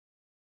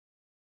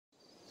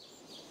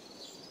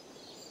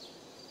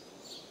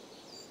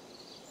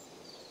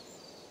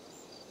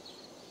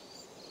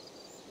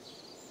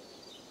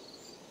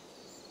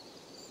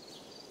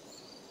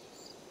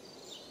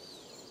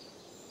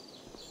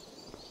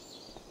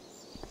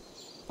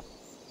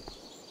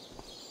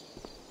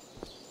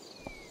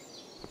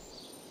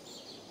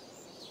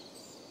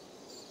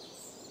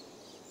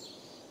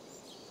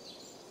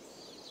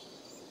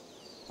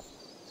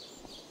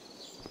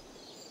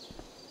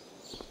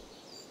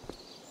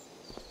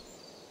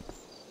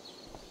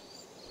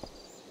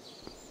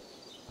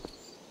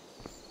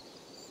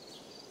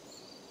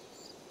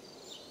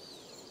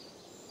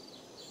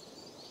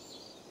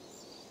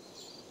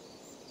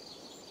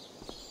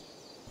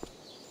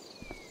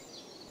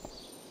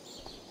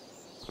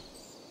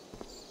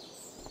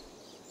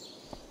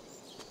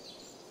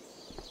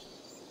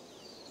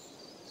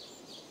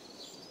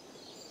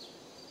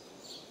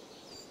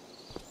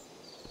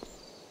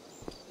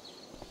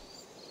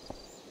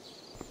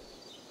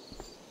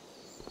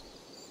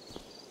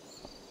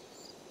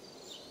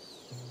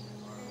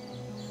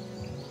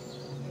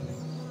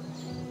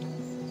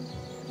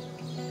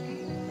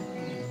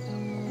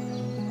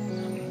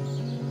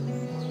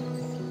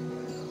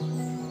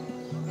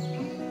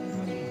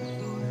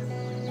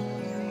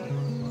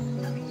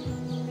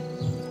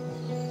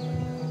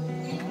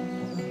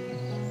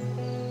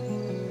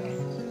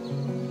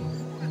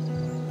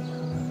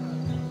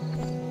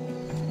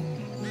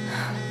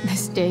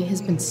day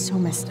has been so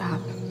messed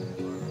up.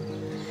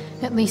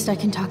 At least I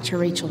can talk to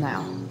Rachel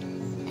now.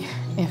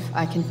 If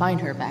I can find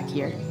her back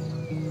here.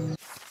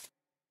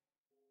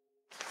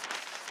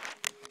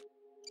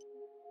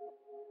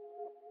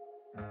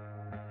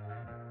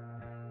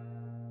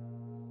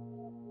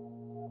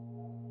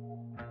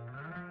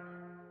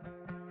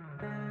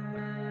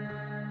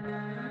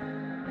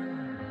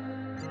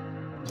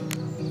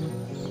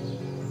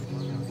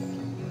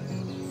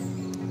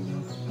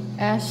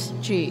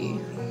 SG.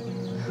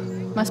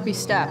 Must be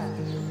Steph.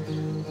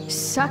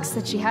 Sucks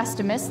that she has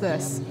to miss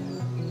this.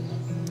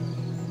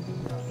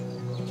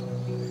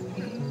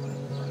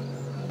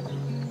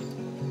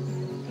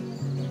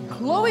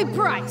 Chloe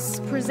Price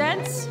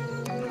presents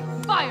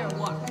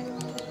Firework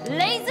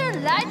Laser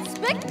Light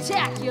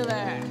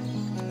Spectacular.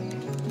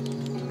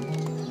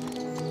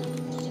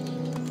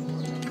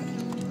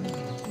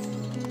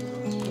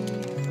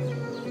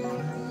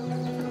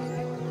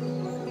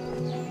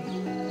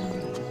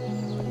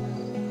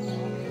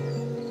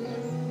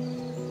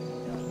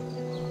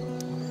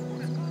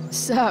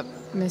 Sup,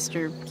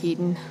 Mr.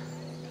 Keaton?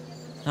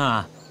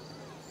 Ah,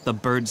 the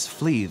birds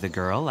flee the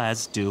girl,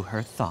 as do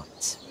her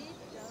thoughts.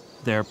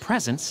 Their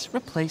presence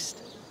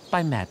replaced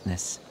by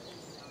madness.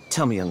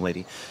 Tell me, young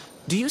lady,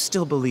 do you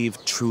still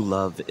believe true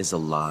love is a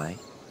lie?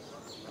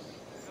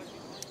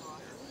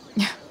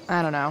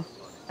 I don't know.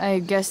 I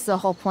guess the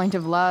whole point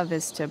of love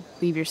is to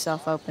leave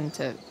yourself open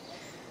to...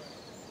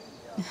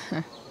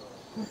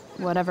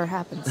 whatever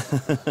happens.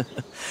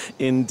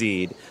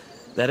 Indeed.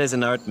 That is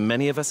an art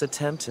many of us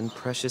attempt and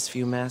precious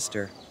few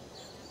master.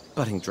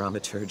 Budding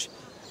dramaturge,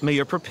 may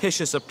your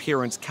propitious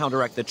appearance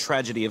counteract the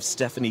tragedy of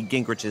Stephanie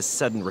Gingrich's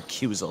sudden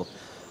recusal.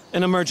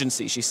 An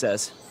emergency, she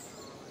says.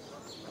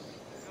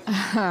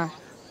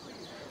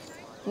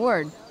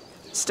 Word.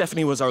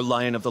 Stephanie was our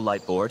lion of the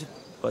light board,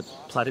 but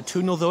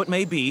platitudinal though it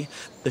may be,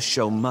 the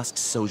show must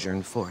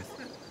sojourn forth.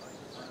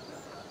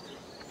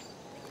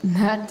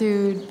 That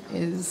dude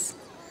is...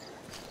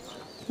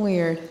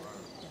 weird.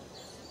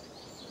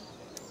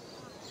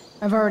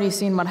 I've already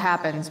seen what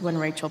happens when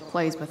Rachel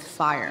plays with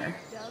fire.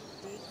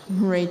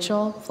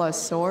 Rachel plus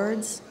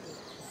swords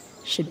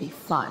should be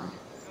fun.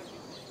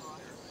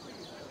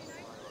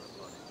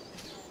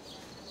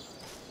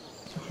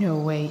 No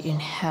way in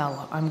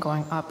hell I'm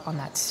going up on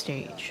that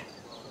stage.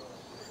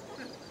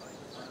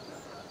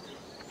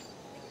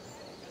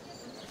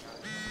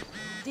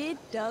 Did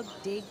Doug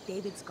dig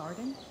David's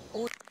garden?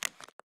 Or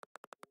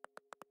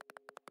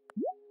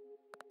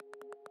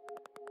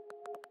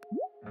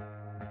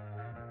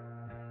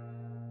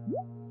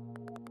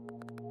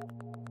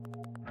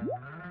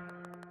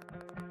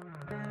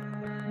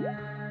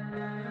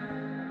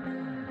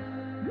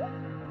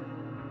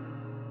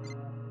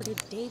did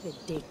David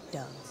dig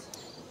Doug's?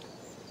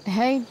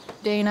 Hey,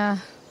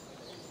 Dana.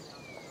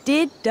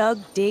 Did Doug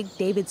dig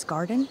David's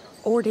garden?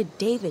 Or did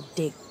David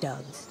dig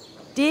Doug's?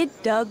 Did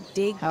Doug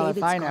dig Hell if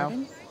David's I know.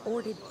 garden?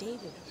 Or did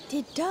David?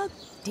 Did Doug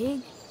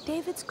dig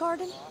David's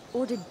garden?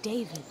 Or did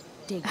David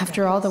dig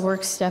After all the Doug's?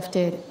 work Steph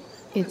did,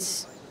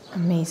 it's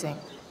amazing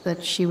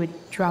that she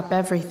would drop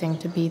everything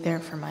to be there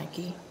for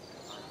Mikey.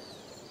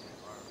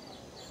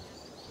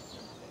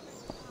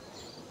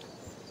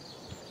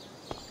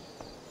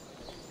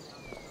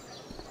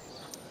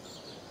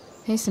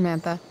 Hey,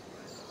 Samantha.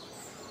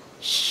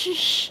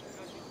 Shh.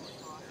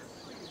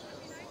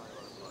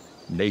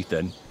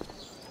 Nathan,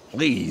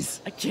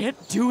 please. I can't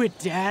do it,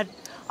 Dad.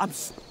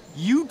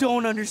 You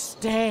don't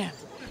understand.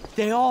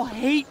 They all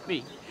hate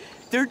me.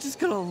 They're just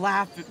gonna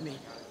laugh at me.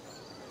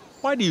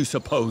 Why do you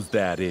suppose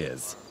that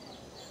is?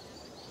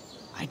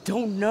 I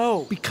don't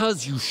know.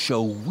 Because you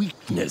show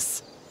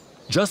weakness,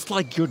 just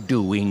like you're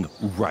doing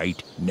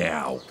right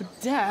now.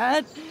 But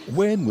Dad...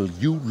 When will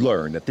you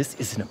learn that this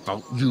isn't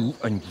about you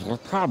and your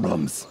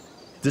problems?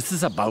 This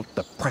is about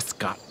the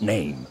Prescott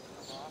name.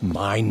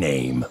 My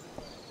name.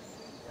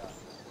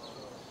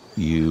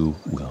 You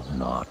will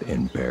not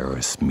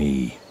embarrass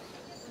me.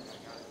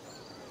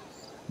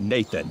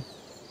 Nathan.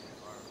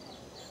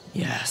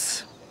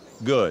 Yes.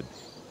 Good.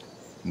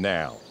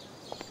 Now.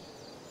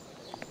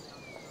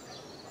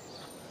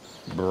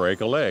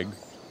 Break a leg.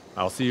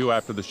 I'll see you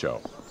after the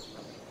show.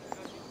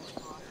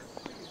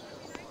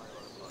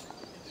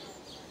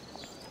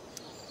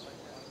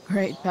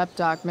 Great pep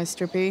talk,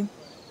 Mr. P.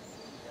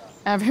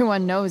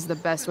 Everyone knows the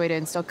best way to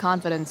instill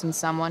confidence in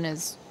someone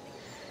is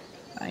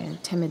by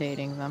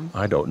intimidating them.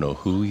 I don't know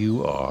who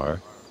you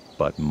are,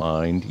 but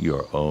mind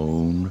your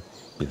own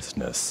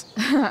business.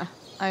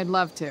 I'd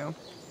love to.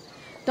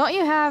 Don't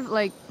you have,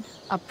 like,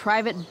 a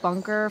private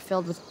bunker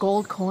filled with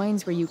gold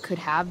coins where you could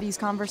have these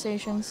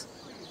conversations?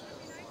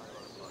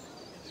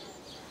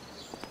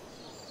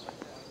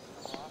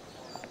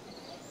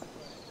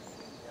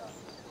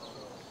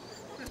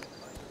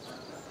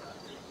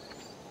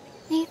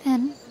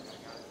 Nathan.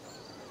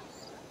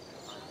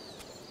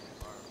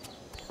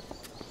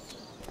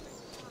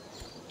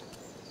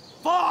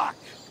 Fuck!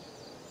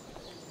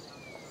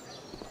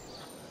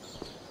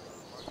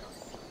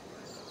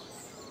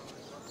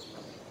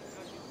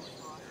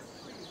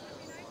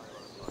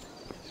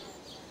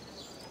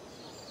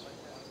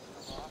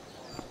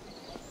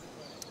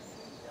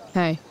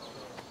 Hey,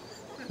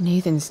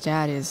 Nathan's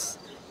dad is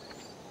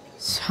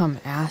some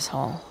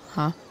asshole,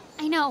 huh?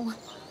 I know.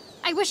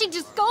 I wish he'd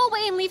just go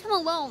away and leave him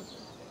alone.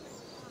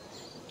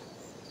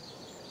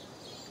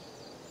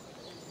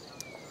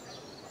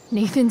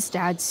 Nathan's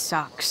dad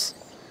sucks.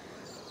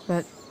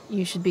 But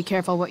you should be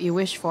careful what you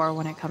wish for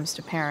when it comes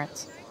to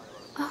parents.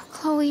 Oh,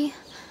 Chloe.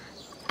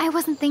 I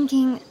wasn't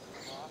thinking...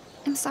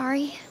 I'm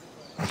sorry.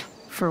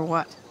 For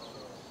what?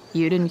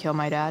 You didn't kill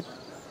my dad?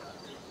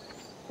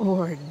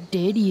 Or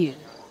did you?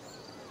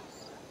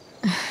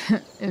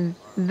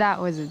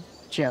 That was a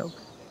joke.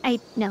 I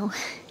know.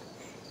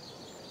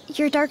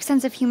 Your dark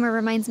sense of humor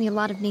reminds me a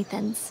lot of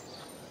Nathan's.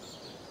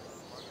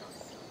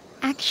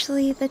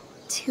 Actually, the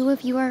two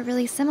of you are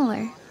really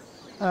similar.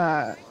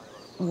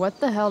 What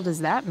the hell does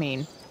that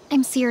mean?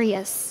 I'm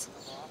serious.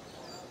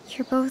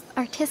 You're both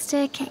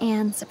artistic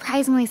and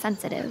surprisingly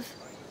sensitive.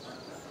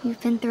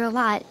 You've been through a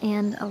lot,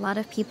 and a lot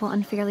of people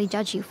unfairly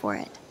judge you for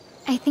it.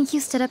 I think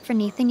you stood up for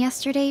Nathan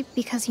yesterday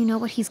because you know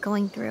what he's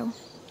going through.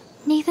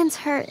 Nathan's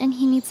hurt and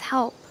he needs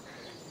help.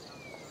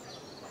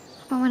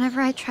 But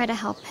whenever I try to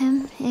help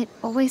him, it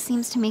always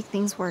seems to make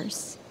things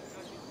worse.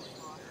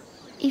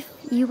 If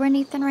you were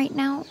Nathan right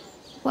now,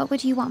 what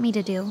would you want me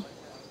to do?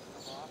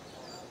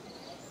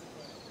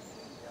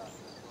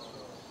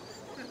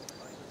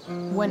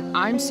 When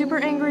I'm super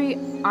angry,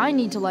 I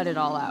need to let it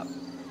all out.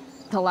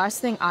 The last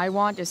thing I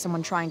want is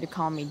someone trying to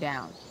calm me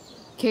down.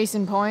 Case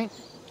in point,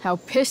 how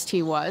pissed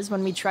he was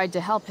when we tried to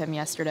help him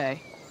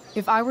yesterday.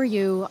 If I were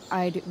you,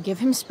 I'd give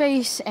him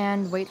space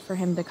and wait for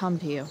him to come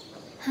to you.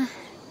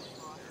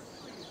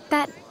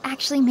 That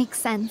actually makes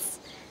sense.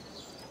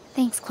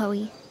 Thanks,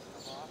 Chloe.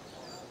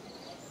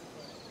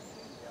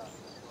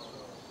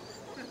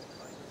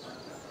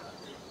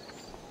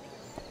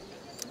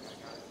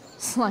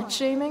 Slut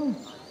shaming?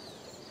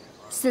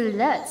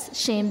 Sluts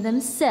shame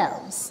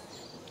themselves.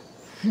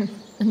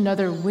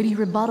 Another witty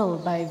rebuttal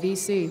by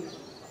VC.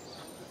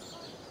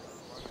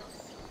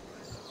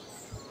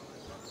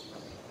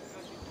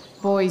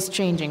 Boys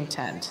changing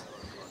tent.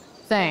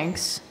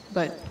 Thanks,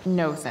 but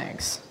no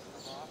thanks.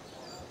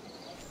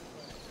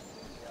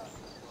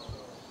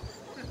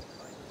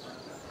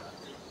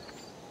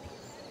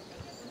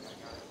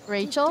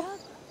 Rachel?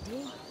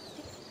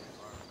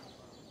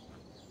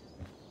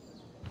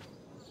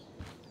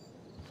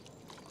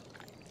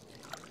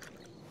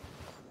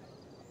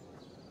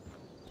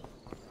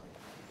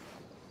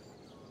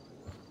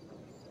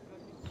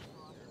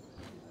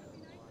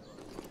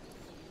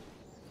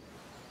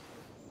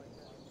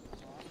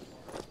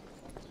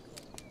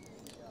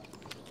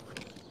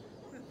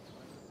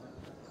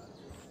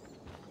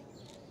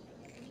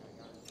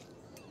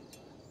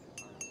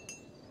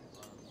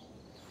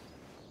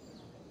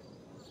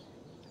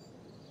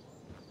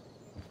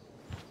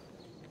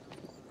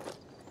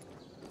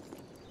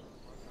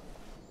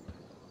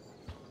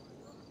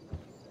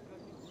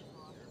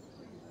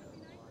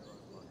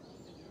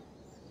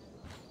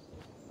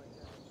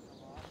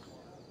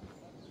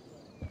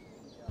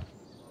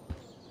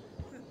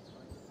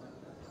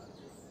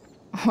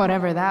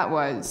 Whatever that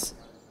was,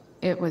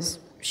 it was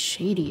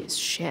shady as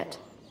shit.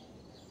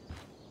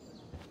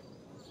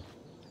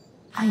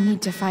 I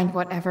need to find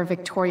whatever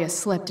Victoria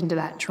slipped into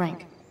that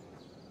drink.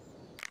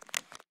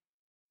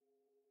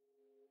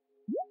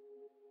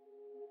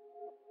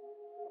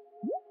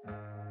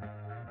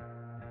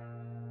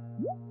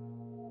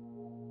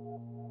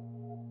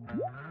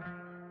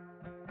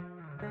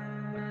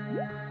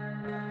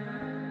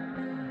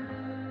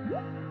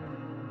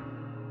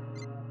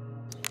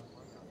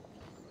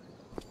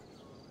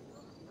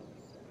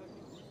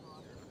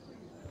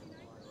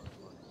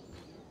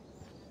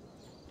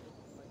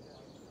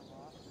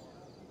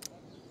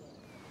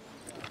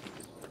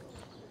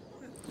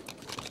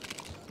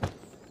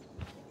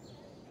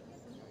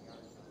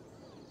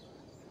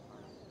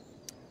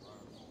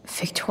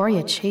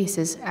 Victoria Chase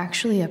is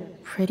actually a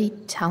pretty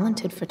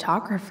talented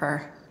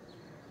photographer.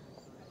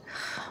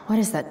 Why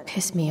does that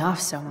piss me off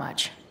so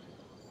much?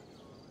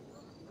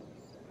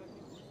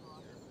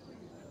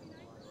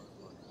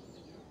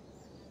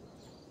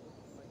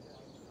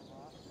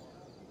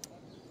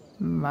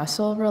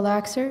 Muscle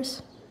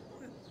relaxers?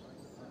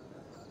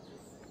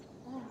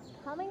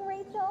 Coming,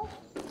 Rachel?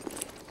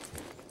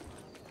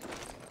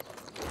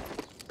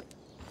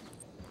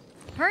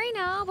 Hurry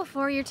now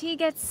before your tea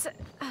gets...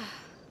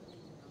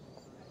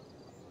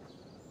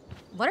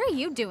 What are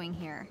you doing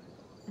here?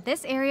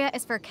 This area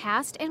is for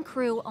cast and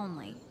crew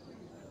only.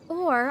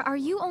 Or are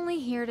you only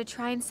here to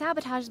try and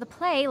sabotage the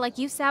play like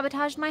you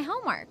sabotaged my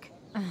homework?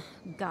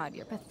 God,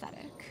 you're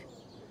pathetic.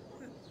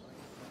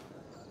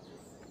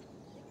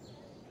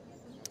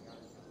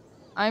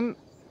 I'm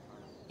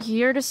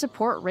here to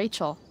support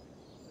Rachel.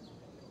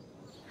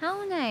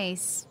 How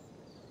nice.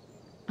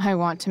 I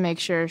want to make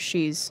sure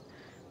she's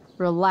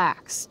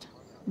relaxed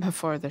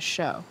before the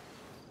show.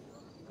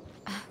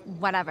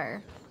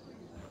 Whatever.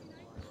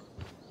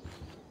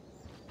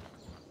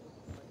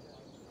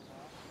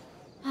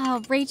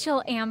 Oh,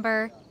 Rachel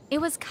Amber. It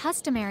was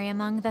customary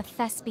among the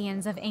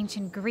thespians of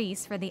ancient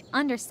Greece for the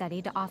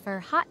understudy to offer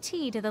hot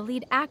tea to the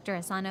lead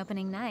actress on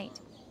opening night.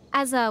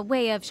 as a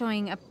way of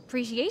showing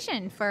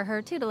appreciation for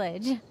her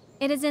tutelage.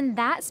 It is in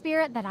that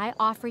spirit that I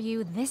offer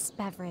you this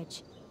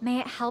beverage. May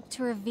it help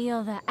to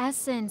reveal the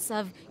essence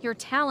of your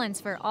talents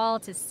for all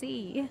to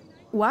see.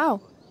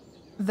 Wow.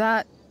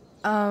 That,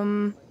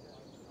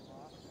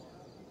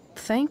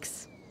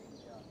 thanks.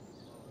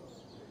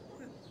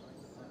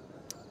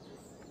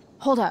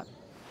 Hold up.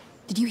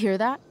 Did you hear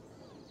that?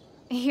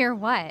 Hear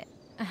what?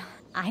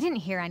 I didn't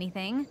hear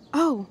anything.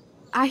 Oh,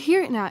 I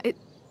hear it now.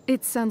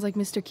 It sounds like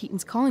Mr.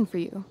 Keaton's calling for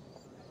you.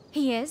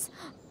 He is?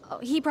 Oh,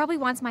 he probably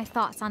wants my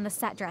thoughts on the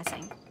set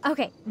dressing.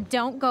 Okay,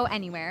 don't go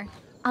anywhere.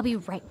 I'll be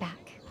right back.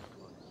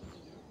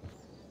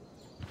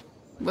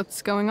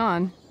 What's going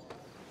on?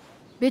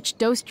 Bitch,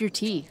 dosed your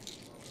teeth.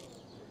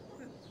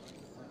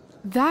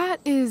 That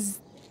is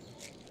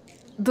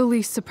the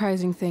least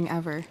surprising thing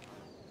ever.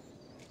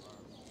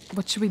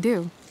 What should we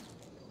do?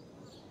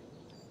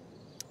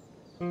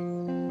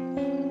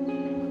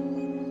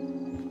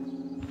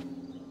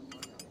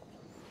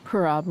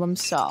 Problem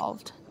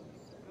solved.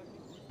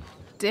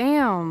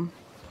 Damn,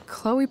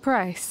 Chloe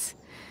Price.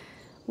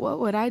 What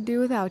would I do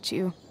without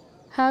you?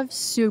 Have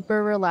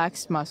super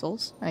relaxed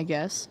muscles, I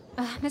guess.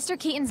 Mr.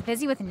 Keaton's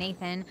busy with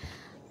Nathan.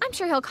 I'm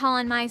sure he'll call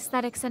on my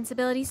aesthetic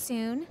sensibilities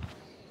soon.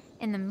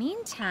 In the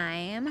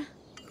meantime,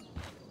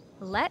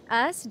 let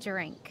us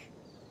drink.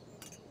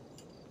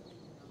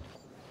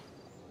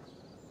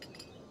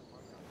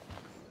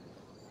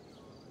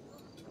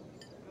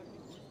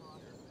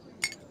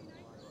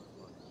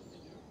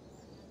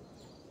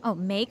 Oh,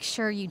 make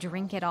sure you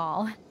drink it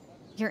all.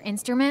 Your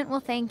instrument will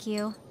thank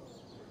you.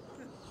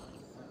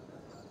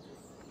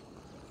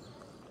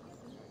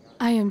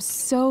 I am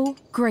so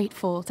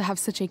grateful to have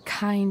such a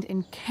kind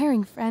and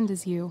caring friend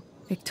as you,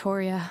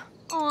 Victoria.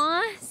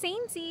 Aw,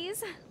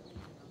 samesies.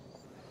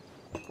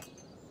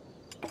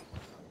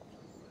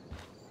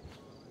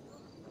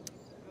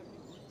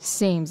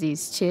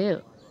 Samesies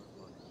too.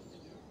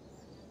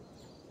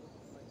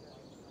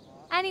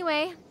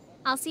 Anyway,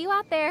 I'll see you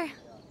out there.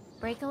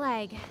 Break a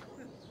leg.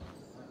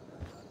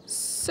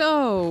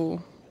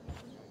 So,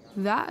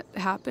 that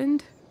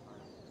happened?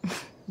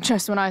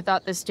 Just when I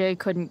thought this day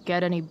couldn't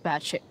get any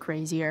batshit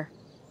crazier.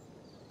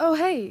 Oh,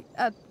 hey,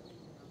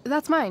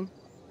 that's mine.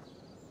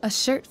 A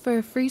shirt for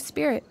a free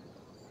spirit.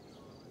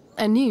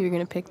 I knew you were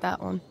gonna pick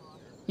that one.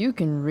 You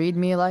can read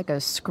me like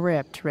a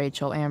script,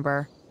 Rachel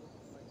Amber.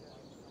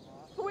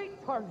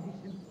 Sweet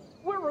Tarnation,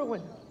 we're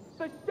ruined.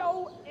 The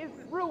show is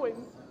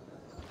ruined.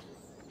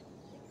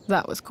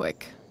 That was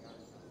quick.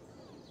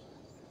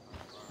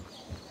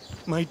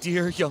 My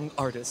dear young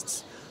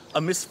artists,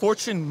 a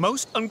misfortune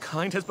most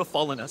unkind has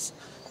befallen us.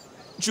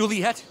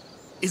 Juliet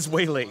is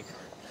waylaid.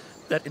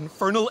 That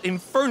infernal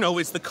inferno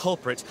is the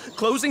culprit,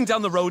 closing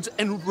down the roads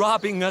and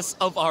robbing us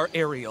of our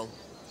Ariel.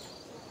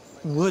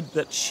 Would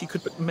that she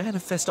could but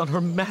manifest on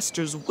her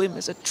master's whim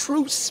as a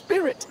true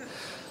spirit.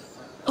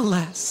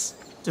 Alas,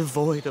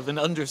 devoid of an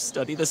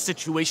understudy, the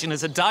situation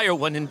is a dire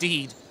one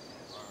indeed.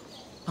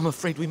 I'm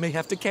afraid we may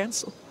have to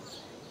cancel.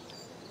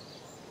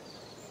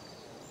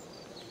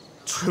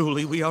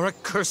 Truly, we are a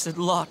cursed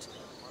lot.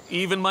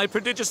 Even my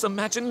prodigious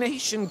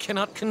imagination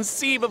cannot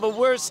conceive of a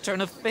worse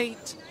turn of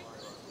fate.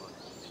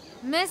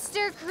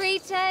 Mr.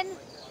 Cretan,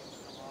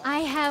 I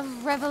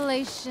have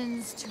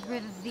revelations to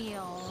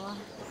reveal.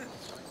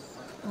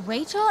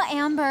 Rachel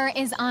Amber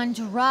is on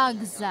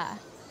drugs.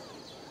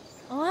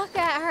 Look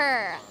at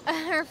her.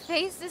 Her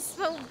face is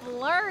so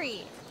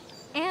blurry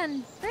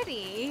and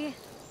pretty.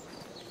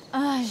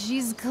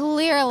 She's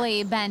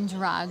clearly been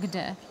drugged.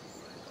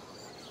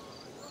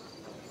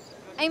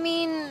 I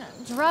mean,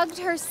 drugged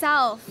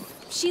herself.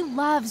 She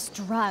loves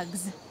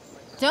drugs.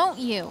 Don't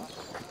you?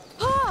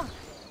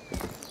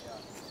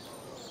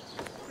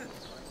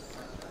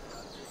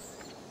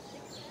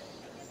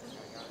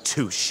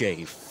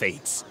 Touché,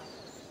 fates.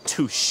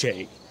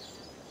 Touché.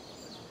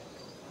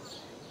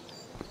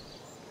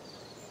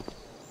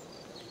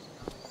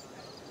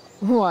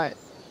 What?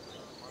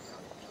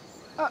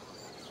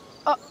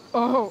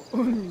 Oh,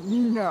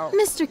 no.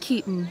 Mr.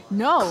 Keaton.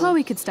 No.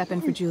 Chloe could step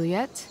in for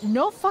Juliet.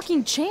 No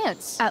fucking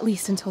chance. At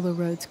least until the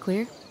road's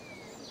clear.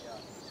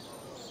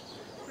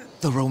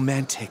 The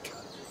romantic.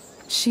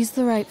 She's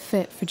the right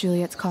fit for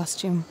Juliet's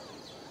costume.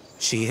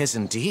 She is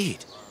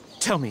indeed.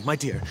 Tell me, my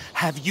dear,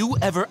 have you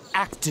ever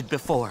acted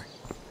before?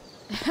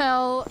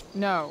 Hell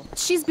no.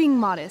 She's being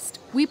modest.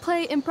 We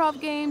play improv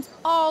games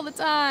all the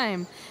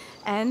time.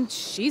 And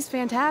she's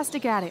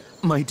fantastic at it.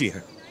 My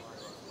dear,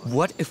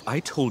 what if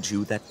I told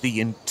you that the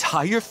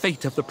entire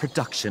fate of the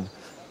production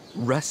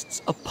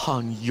rests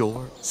upon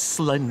your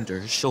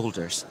slender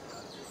shoulders?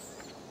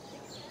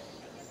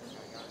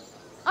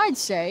 I'd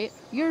say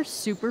you're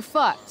super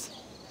fucked.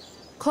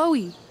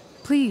 Chloe,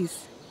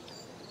 please.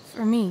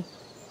 For me.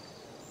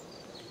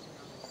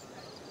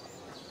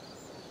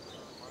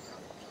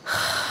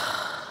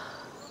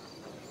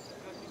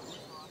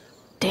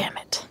 Damn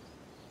it.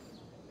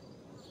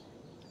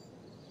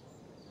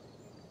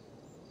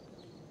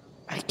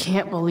 I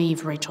can't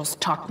believe Rachel's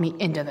talked me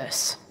into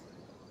this.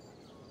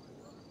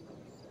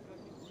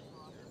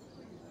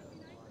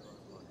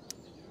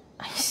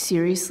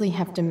 seriously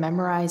have to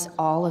memorize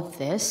all of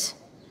this?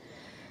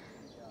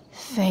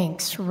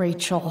 Thanks,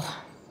 Rachel.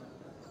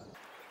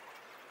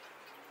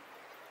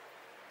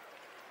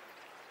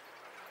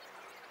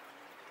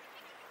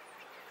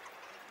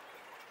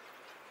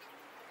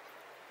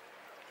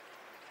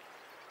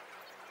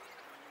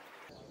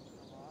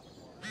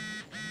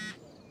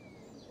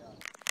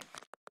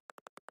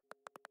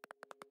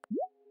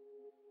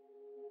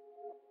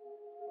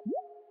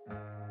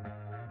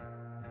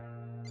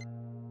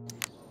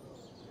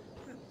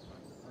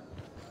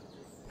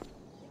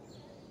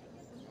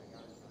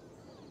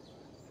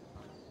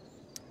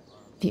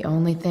 The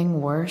only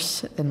thing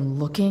worse than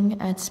looking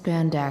at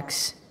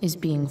spandex is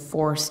being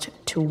forced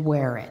to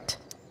wear it.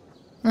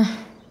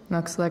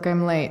 Looks like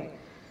I'm late,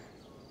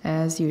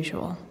 as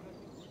usual.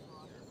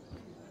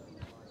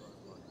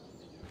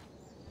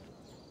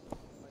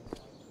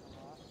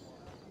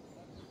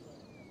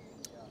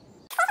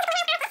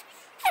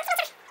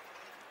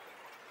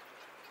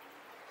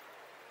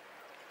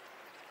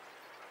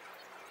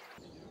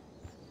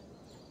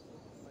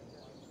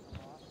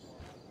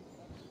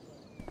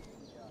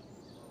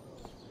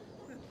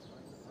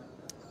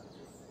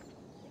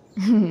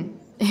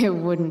 It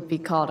wouldn't be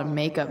called a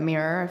makeup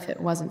mirror if it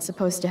wasn't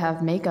supposed to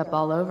have makeup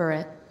all over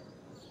it.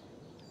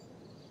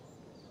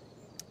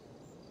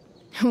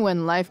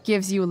 When life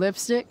gives you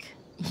lipstick,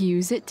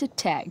 use it to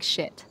tag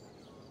shit.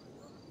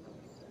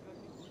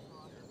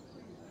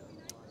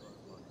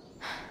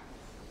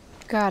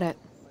 Got it.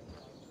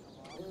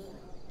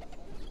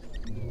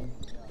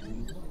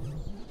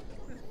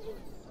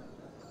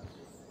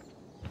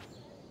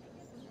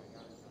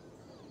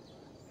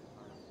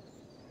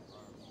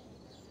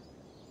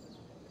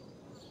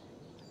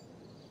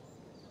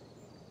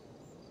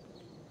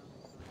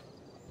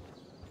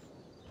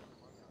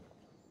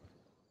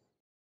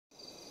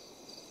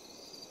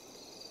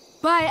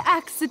 By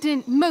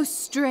accident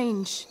most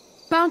strange,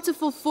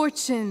 bountiful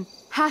fortune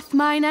hath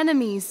mine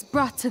enemies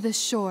brought to this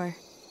shore.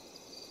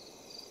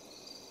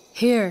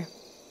 Here,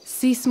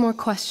 cease more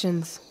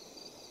questions.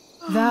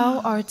 Thou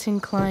art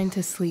inclined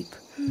to sleep.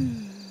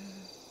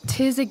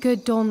 'Tis a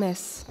good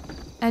dullness,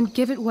 and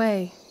give it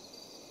way.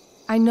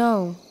 I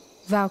know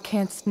thou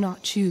canst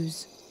not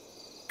choose.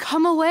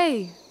 Come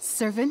away,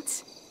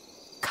 servant.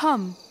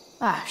 Come.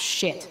 Ah,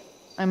 shit.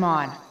 I'm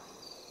on.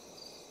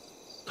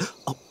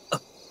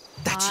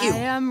 That's you. I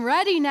am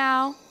ready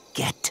now.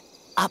 Get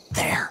up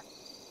there.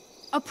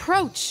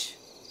 Approach,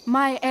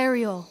 my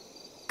Ariel.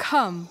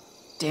 Come.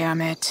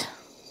 Damn it.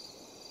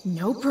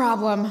 No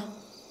problem.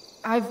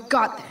 I've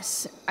got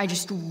this. I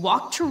just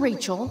walk to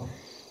Rachel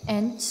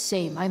and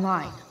say my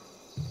line.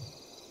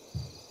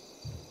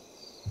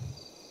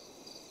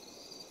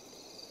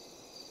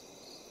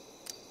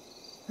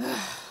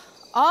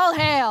 All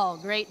hail,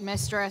 great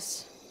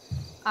mistress.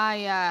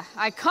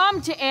 I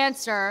come to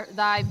answer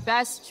thy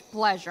best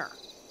pleasure.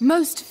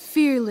 Most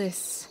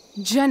fearless,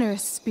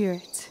 generous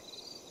spirit,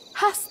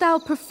 hast thou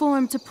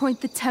performed to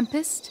point the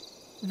Tempest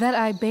that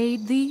I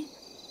bade thee?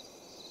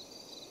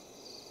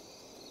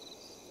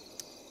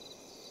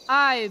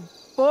 I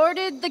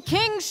boarded the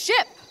king's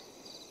ship.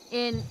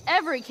 In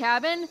every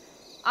cabin,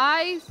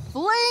 I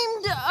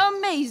flamed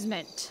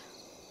amazement.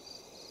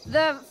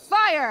 The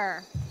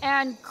fire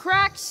and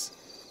cracks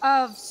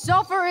of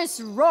sulphurous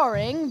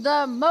roaring,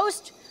 the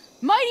most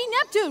mighty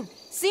Neptune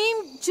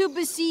seemed to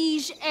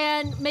besiege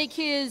and make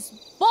his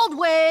bold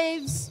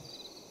waves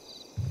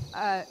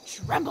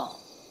tremble.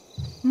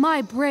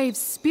 My brave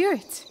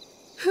spirit,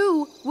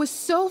 who was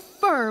so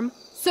firm,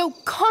 so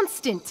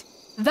constant,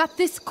 that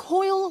this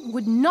coil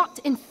would not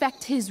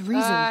infect his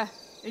reason.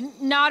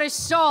 Not a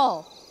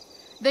soul.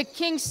 The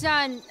king's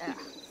son,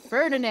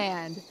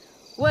 Ferdinand,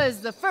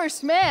 was the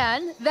first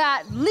man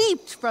that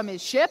leaped from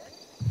his ship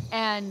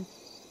and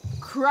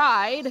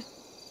cried,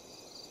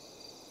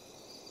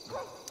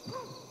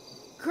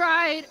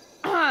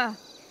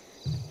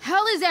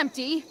 hell is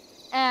empty,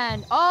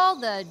 and all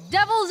the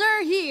devils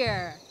are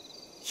here.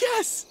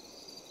 Yes!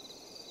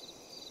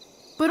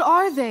 But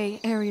are they,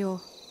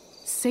 Ariel?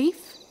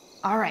 Safe?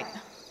 All right.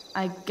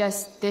 I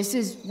guess this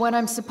is when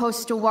I'm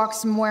supposed to walk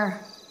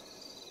somewhere.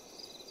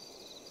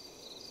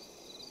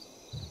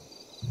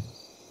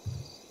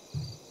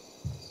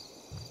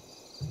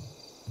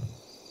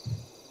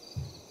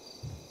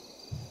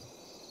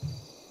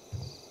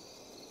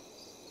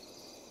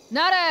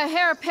 Not a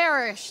hair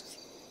perished,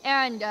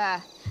 and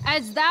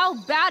as thou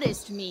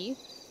badest me,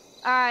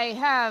 I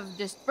have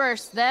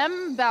dispersed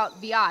them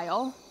about the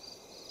isle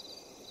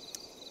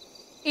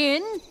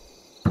in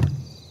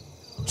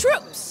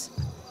troops.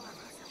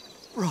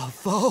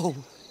 Bravo!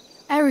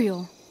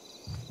 Ariel,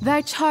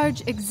 thy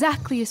charge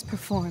exactly is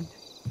performed.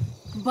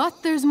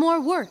 But there's more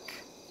work.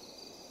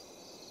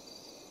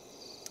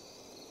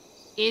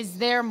 Is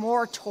there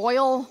more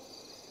toil?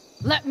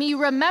 Let me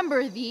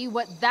remember thee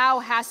what thou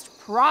hast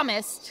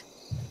promised.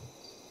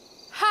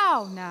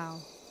 How now?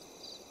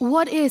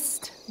 What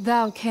is't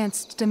thou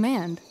canst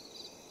demand?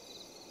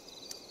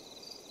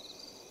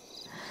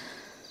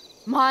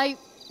 My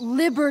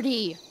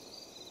liberty.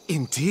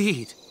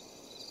 Indeed.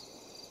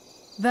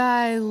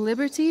 Thy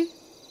liberty?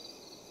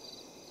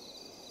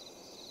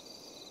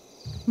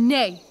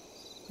 Nay,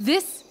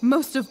 this,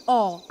 most of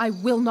all, I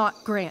will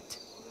not grant.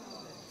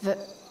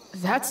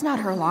 That's not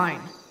her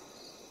line.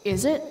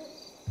 Is it?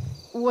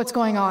 What's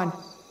going on?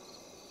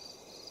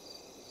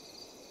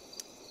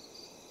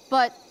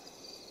 But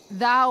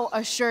thou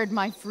assured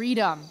my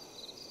freedom.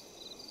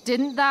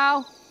 Didn't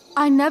thou?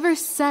 I never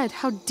said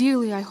how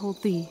dearly I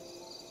hold thee.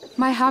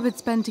 My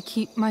habit's been to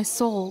keep my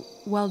soul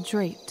well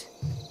draped.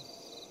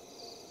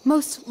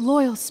 Most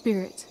loyal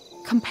spirit,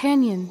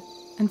 companion,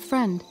 and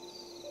friend,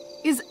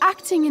 is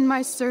acting in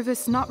my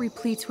service not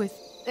replete with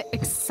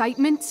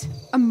excitement,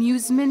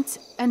 amusement,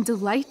 and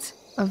delight?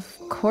 Of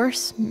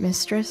course,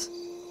 mistress.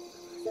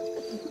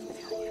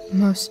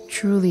 Most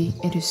truly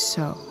it is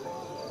so.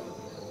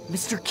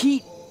 Mr.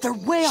 Keat, they're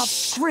way off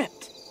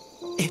script.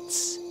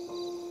 It's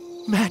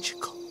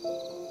magical.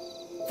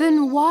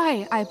 Then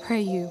why, I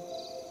pray you,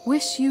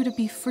 wish you to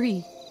be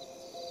free?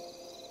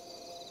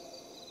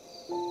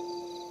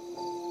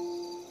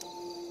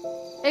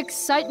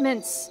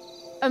 Excitement's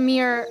a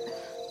mere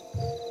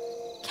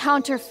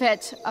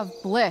counterfeit of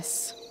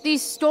bliss.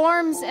 These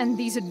storms and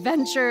these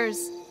adventures,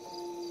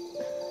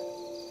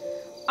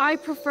 I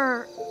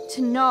prefer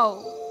to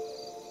know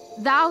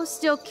thou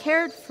still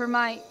cared for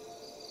my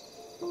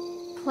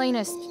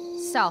plainest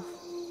self.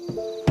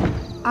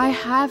 I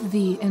have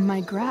thee in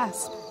my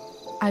grasp.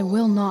 I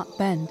will not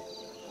bend.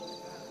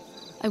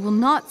 I will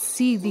not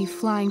see thee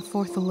flying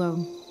forth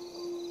alone.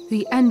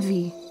 The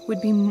envy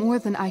would be more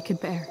than I could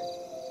bear.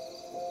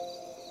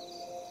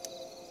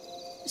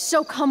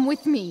 So come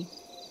with me.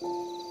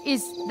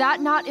 Is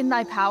that not in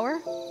thy power?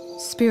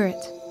 Spirit,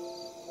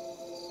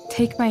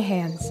 take my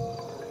hands.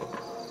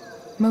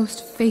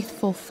 Most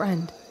faithful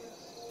friend,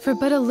 for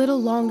but a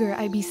little longer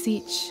I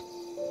beseech.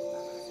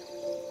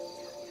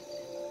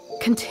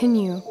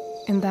 Continue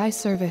in thy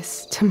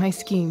service to my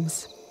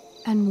schemes,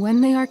 and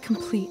when they are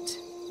complete,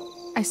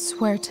 I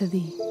swear to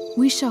thee,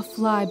 we shall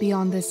fly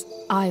beyond this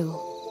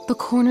isle. The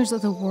corners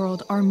of the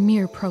world are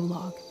mere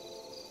prologue.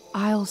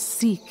 I'll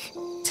seek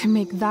to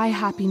make thy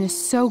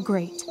happiness so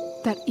great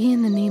that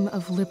e'en the name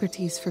of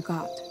liberty's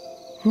forgot.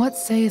 What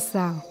sayest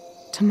thou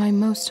to my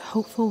most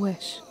hopeful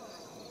wish?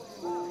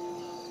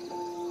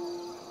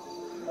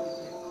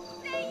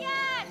 Say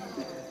yes!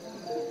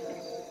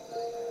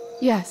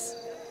 Yes,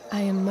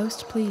 I am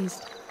most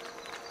pleased.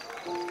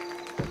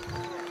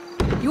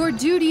 Your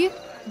duty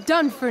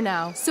done for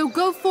now, so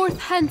go forth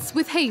hence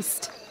with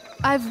haste.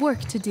 I've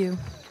work to do.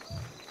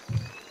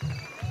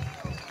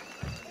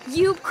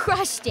 You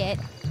crushed it.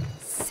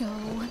 So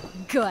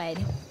good.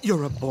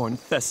 You're a born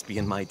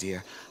thespian, my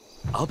dear.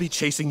 I'll be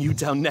chasing you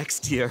down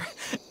next year.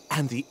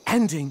 And the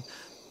ending,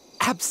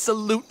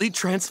 absolutely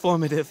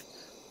transformative.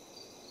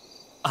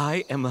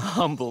 I am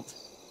humbled.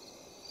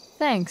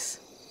 Thanks.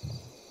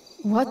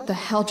 What the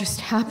hell just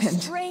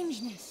happened?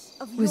 Strangeness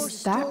of your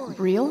Was that story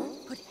real?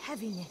 put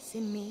heaviness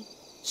in me.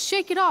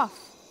 Shake it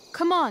off.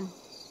 Come on.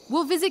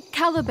 We'll visit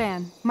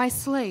Caliban, my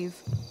slave.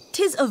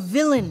 'Tis a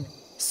villain,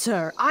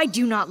 sir, I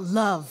do not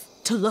love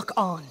to look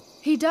on.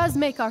 He does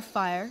make our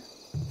fire,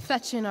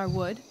 fetch in our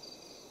wood.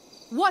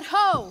 What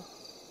ho!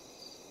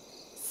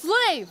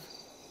 Slave!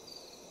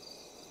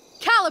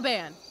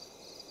 Caliban!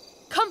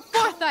 Come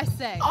forth, I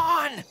say!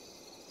 On!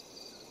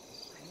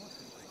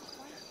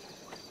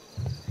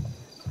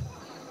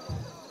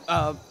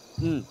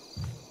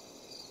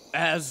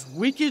 As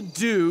wicked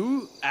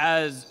do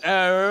as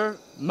e'er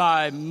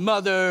my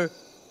mother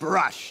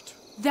brushed.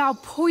 Thou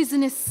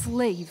poisonous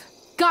slave,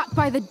 got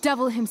by the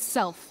devil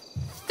himself,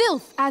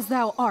 filth as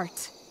thou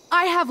art,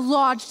 I have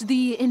lodged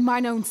thee in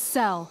mine own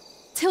cell,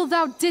 till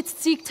thou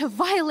didst seek to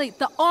violate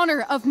the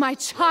honor of my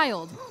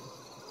child.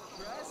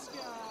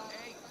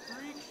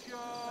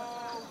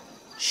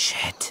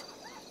 Shit.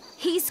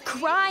 He's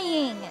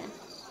crying.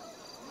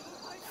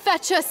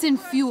 Fetch us in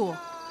fuel,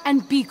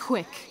 and be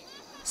quick.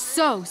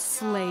 So,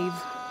 slave,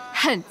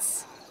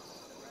 hence.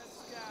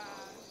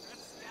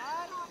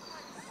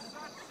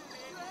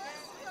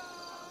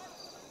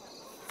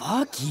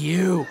 Fuck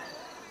you.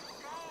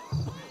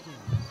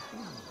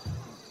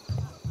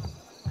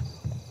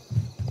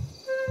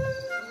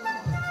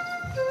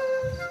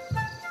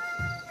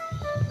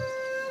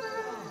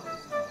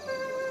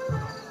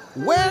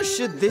 Where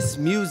should this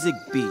music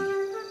be?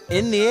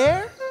 In the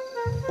air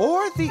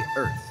or the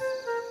earth?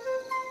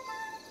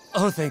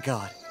 Oh, thank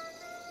God.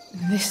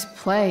 This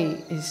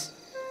play is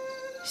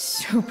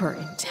super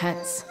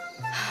intense.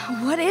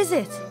 What is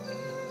it?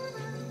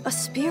 A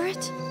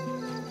spirit?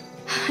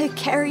 It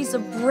carries a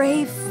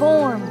brave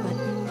form,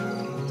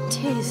 but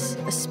 'tis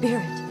a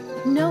spirit.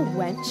 No,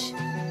 wench.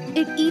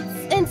 It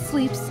eats and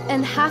sleeps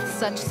and hath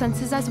such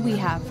senses as we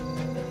have.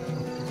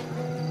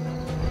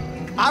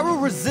 I will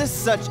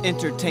resist such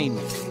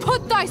entertainment.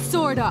 Put thy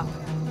sword up,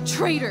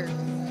 traitor!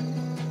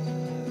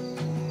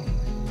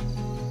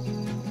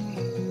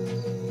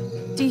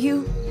 Do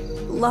you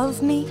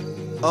love me?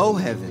 O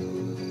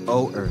heaven,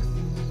 O earth,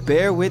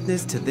 bear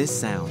witness to this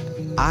sound.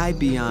 I,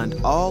 beyond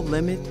all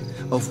limit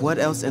of what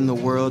else in the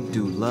world,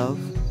 do love,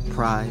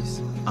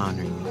 prize,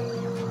 honor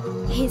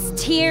you. His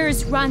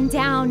tears run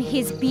down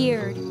his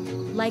beard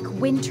like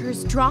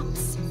winter's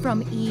drops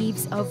from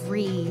eaves of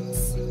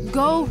reeds.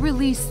 Go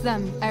release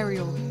them,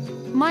 Ariel.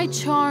 My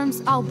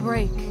charms I'll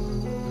break.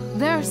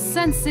 Their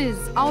senses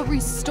I'll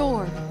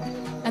restore,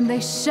 and they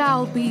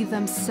shall be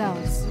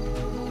themselves.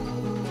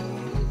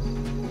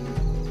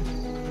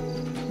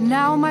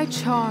 Now my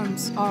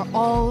charms are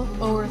all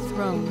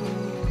o'erthrown,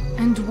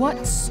 and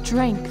what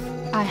strength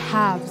I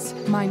have's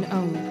mine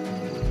own.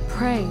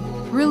 Pray,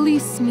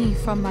 release me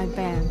from my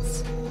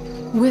bands,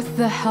 with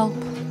the help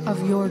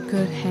of your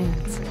good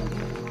hands.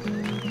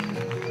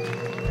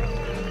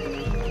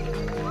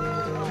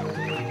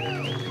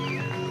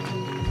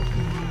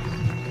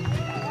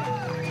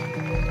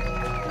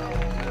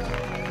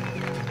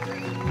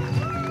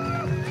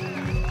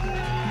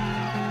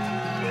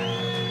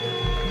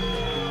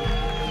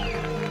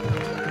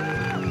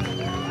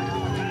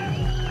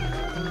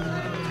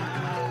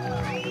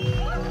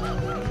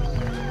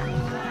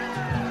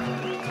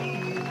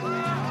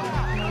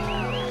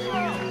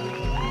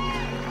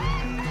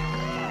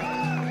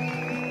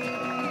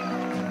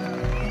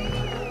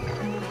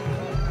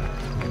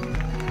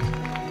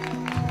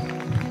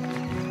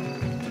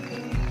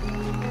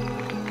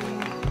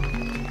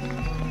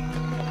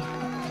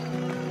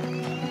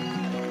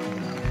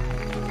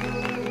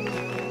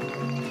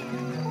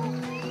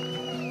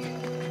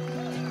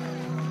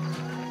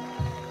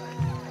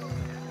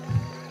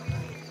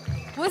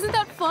 Wasn't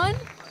that fun?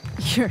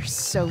 You're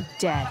so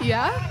dead.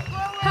 Yeah?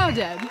 How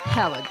dead?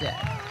 Hella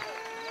dead.